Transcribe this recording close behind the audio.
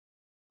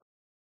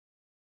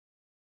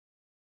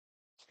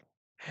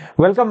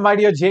Welcome, my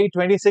dear JEE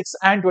 26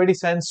 and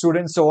 27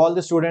 students. So, all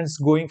the students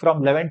going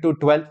from 11 to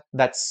 12,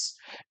 that's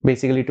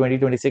basically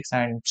 2026,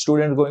 and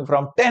students going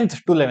from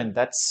 10th to 11th,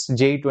 that's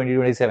JEE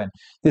 2027.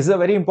 This is a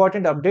very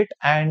important update,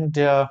 and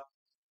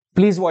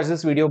please watch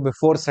this video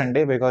before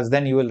Sunday because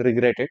then you will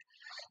regret it.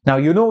 Now,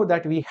 you know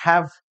that we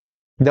have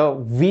the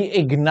We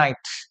Ignite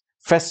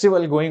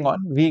festival going on.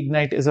 We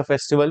Ignite is a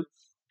festival,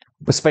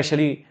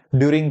 especially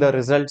during the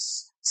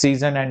results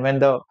season and when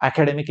the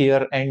academic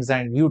year ends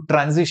and you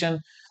transition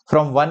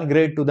from one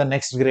grade to the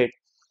next grade,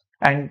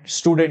 and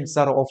students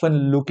are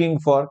often looking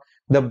for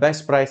the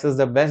best prices,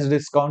 the best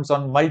discounts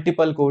on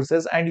multiple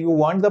courses, and you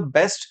want the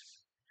best,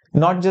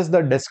 not just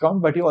the discount,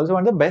 but you also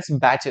want the best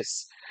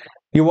batches.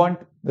 You want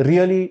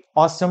really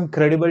awesome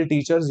credible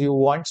teachers. You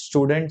want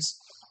students,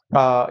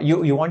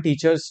 you want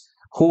teachers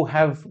who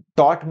have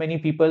taught many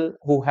people,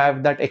 who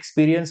have that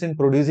experience in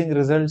producing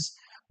results.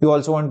 You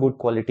also want good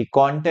quality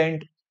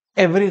content,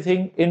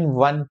 everything in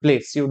one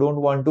place. You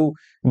don't want to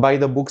buy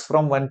the books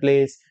from one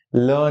place,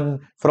 learn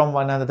from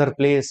one another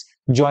place,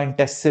 join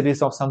test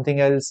series of something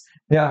else,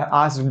 yeah,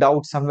 ask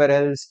doubt somewhere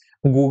else,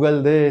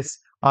 google this,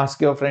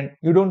 ask your friend.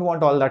 You don't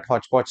want all that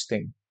hodgepodge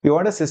thing. You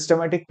want a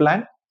systematic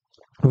plan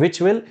which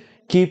will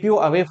keep you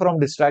away from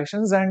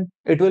distractions, and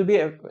it will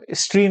be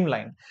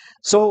streamlined.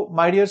 So,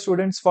 my dear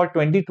students, for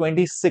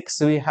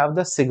 2026, we have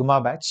the Sigma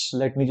batch.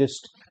 Let me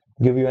just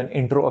give you an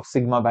intro of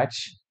Sigma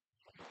batch.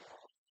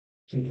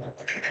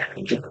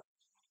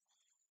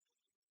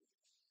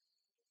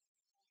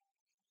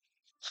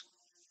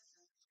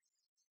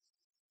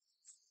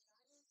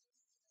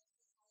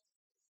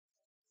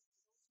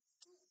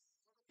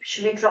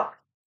 Should we drop?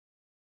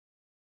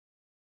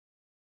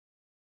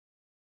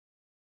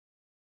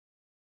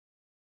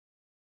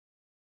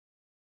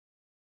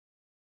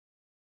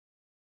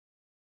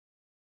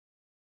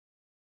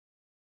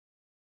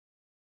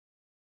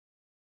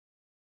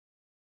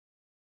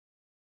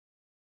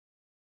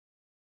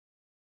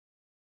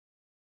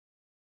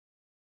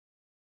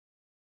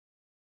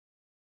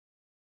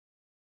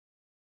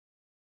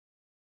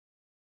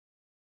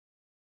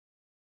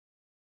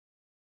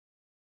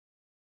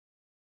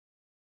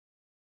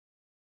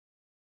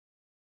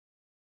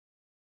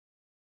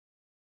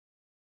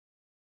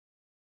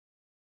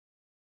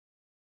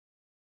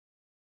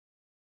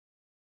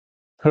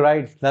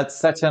 Right, that's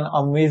such an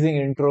amazing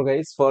intro,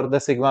 guys, for the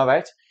Sigma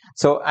batch.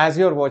 So, as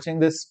you're watching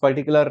this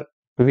particular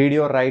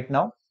video right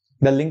now,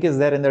 the link is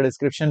there in the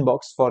description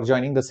box for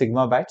joining the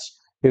Sigma batch.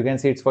 You can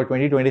see it's for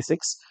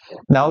 2026.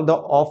 Now, the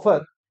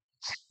offer.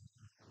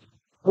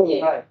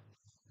 Yeah.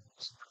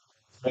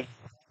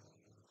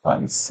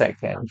 One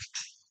second.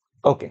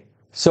 Okay,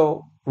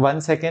 so 1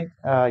 second.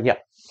 Yeah.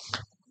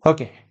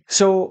 Okay.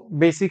 So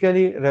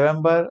basically,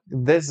 remember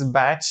this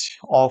batch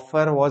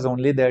offer was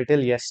only there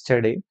till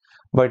yesterday,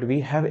 but we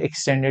have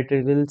extended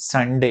it till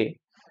Sunday.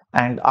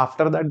 And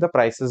after that, the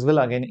prices will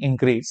again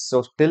increase.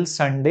 So till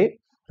Sunday,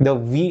 the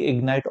We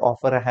Ignite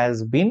offer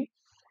has been,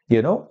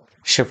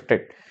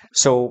 shifted.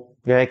 So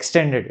we have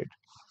extended it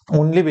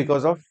only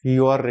because of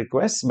your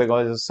request,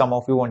 because some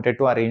of you wanted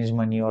to arrange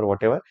money or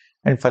whatever.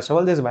 And first of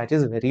all, this batch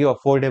is very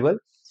affordable,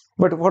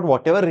 but for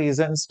whatever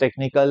reasons,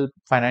 technical,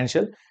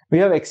 financial, we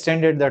have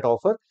extended that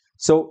offer.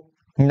 So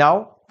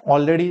now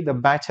already the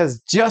batch has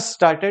just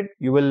started.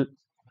 You will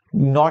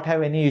not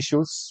have any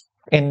issues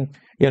in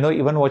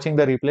even watching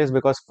the replays,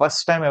 because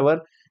first time ever,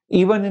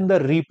 even in the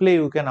replay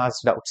you can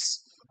ask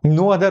doubts.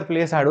 No other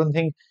place, I don't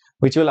think,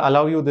 which will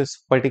allow you this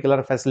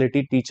particular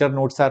facility. Teacher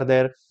notes are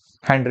there,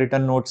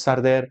 handwritten notes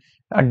are there,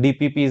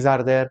 dpps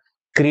are there.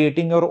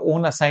 Creating your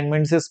own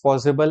assignments is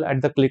possible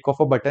at the click of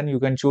a button. You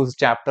can choose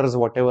chapters,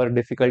 whatever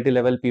difficulty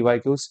level,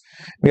 pyqs.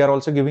 We are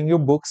also giving you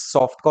books,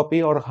 soft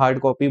copy or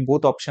hard copy,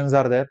 both options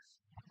are there.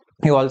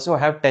 You also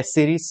have test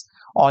series,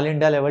 all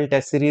India level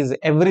test series.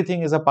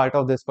 Everything is a part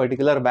of this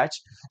particular batch.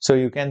 So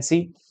you can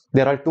see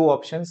there are two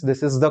options.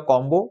 This is the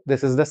combo,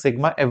 this is the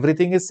Sigma.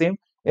 Everything is same.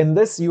 In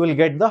this you will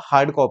get the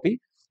hard copy,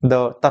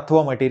 the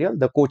tattva material,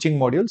 the coaching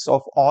modules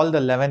of all the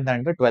 11th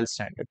and the 12th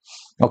standard.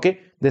 Okay,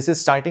 this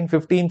is starting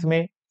 15th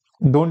May.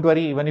 Don't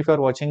worry, even if you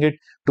are watching it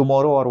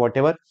tomorrow or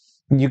whatever,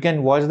 you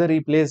can watch the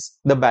replays.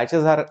 The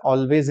batches are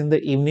always in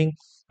the evening,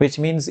 which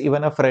means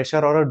even a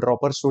fresher or a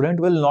dropper student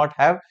will not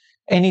have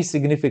any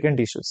significant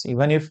issues.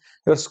 Even if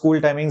your school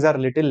timings are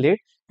little late,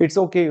 it's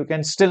okay. You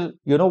can still,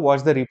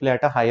 watch the replay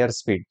at a higher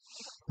speed.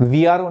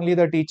 We are only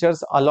the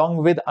teachers along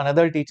with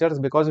another teachers,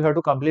 because you have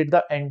to complete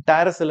the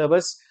entire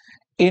syllabus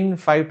in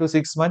 5 to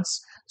 6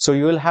 months. So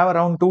you will have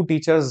around 2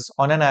 teachers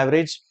on an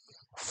average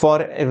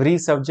for every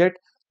subject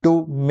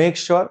to make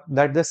sure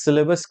that the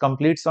syllabus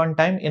completes on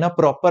time in a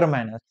proper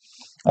manner.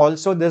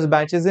 Also, this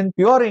batch is in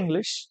pure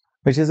English,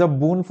 which is a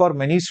boon for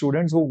many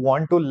students who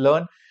want to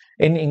learn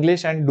in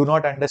English and do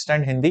not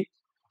understand Hindi.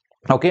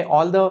 Okay,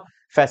 all the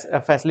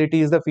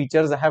facilities, the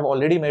features, I have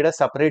already made a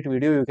separate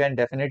video. You can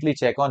definitely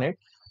check on it.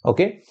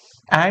 Okay,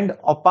 and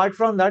apart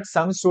from that,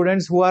 some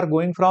students who are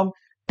going from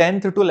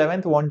 10th to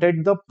 11th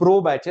wanted the pro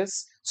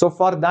batches. So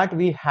for that,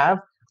 we have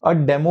a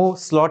demo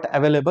slot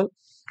available.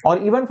 Or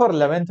even for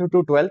 11th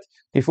to 12th,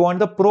 if you want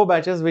the pro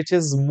batches, which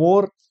is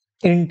more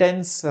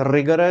intense,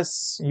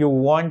 rigorous, you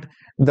want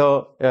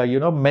the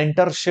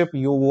mentorship,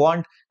 you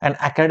want an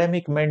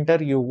academic mentor,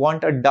 you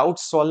want a doubt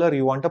solver,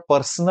 you want a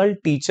personal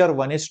teacher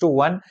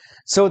 1:1.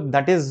 So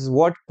that is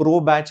what pro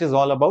batch is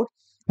all about.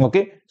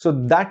 Okay, so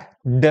that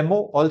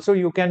demo also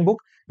you can book,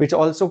 which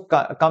also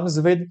comes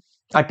with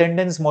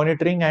attendance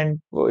monitoring. And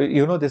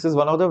this is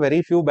one of the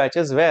very few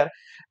batches where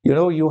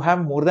you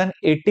have more than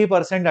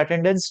 80%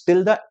 attendance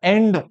till the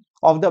end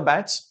of the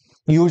batch.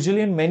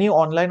 Usually in many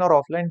online or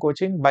offline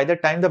coaching, by the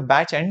time the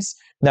batch ends,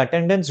 the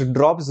attendance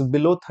drops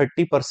below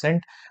 30%.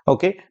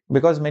 Okay,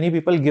 because many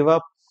people give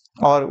up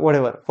or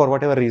whatever, for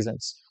whatever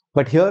reasons.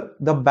 But here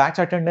the batch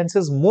attendance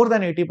is more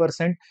than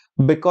 80%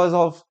 because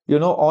of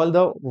all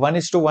the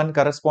 1:1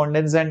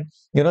 correspondence, and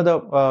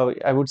the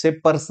I would say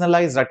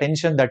personalized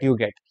attention that you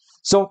get.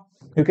 So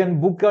you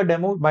can book a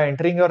demo by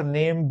entering your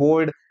name,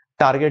 board,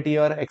 target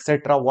year,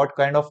 etc. What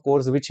kind of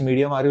course, which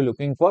medium are you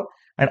looking for?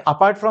 And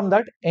apart from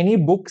that, any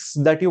books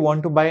that you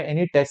want to buy,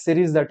 any test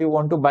series that you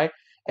want to buy,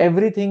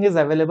 everything is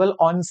available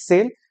on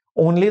sale.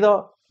 Only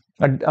the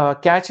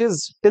catch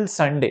is till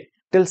Sunday.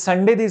 Till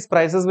Sunday, these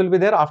prices will be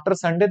there. After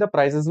Sunday, the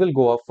prices will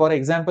go up. For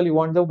example, you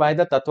want to buy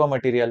the Tattva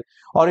material,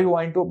 or you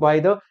want to buy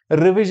the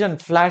revision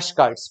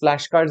flashcards.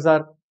 Flashcards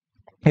are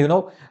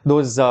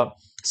those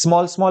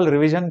small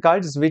revision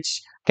cards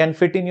which can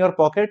fit in your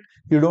pocket.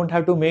 You don't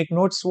have to make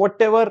notes.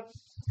 Whatever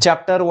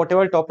chapter,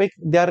 whatever topic,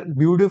 they are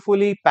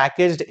beautifully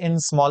packaged in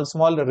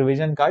small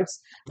revision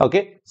cards.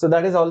 Okay, so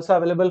that is also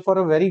available for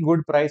a very good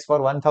price. For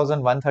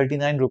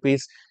 1139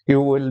 rupees, you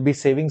will be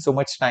saving so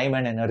much time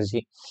and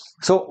energy.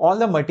 So all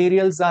the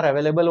materials are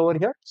available over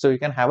here, so you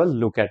can have a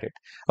look at it.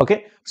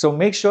 Okay, so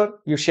make sure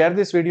you share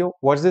this video,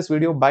 watch this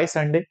video by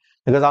Sunday,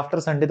 because after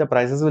Sunday the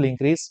prices will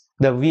increase.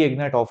 The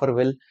V-Ignite offer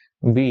will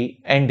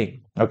be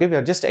ending. Okay, we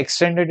have just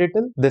extended it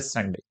till this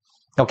Sunday.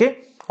 Okay,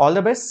 all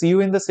the best. See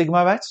you in the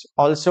Sigma batch.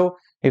 Also,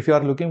 if you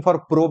are looking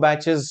for pro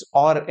batches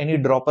or any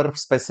dropper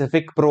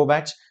specific pro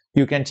batch,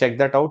 you can check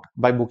that out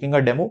by booking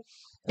a demo.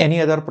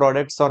 Any other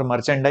products or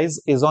merchandise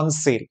is on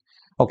sale.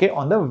 Okay,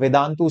 on the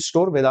Vedantu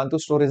store. Vedantu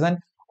store is an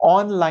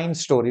online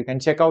store. You can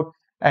check out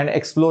and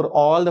explore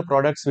all the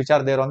products which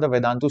are there on the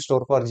Vedantu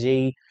store for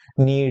JEE,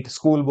 NEET,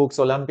 school books,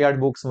 Olympiad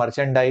books,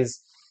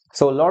 merchandise.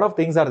 So a lot of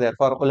things are there.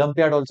 For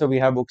Olympiad also we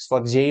have books. For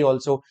JEE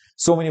also,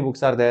 so many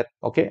books are there.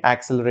 Okay,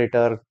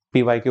 accelerator,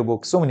 PYQ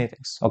books, so many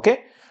things. Okay,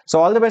 so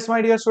all the best,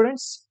 my dear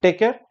students. Take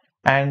care,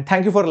 and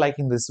thank you for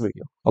liking this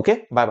video.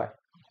 Okay, bye bye.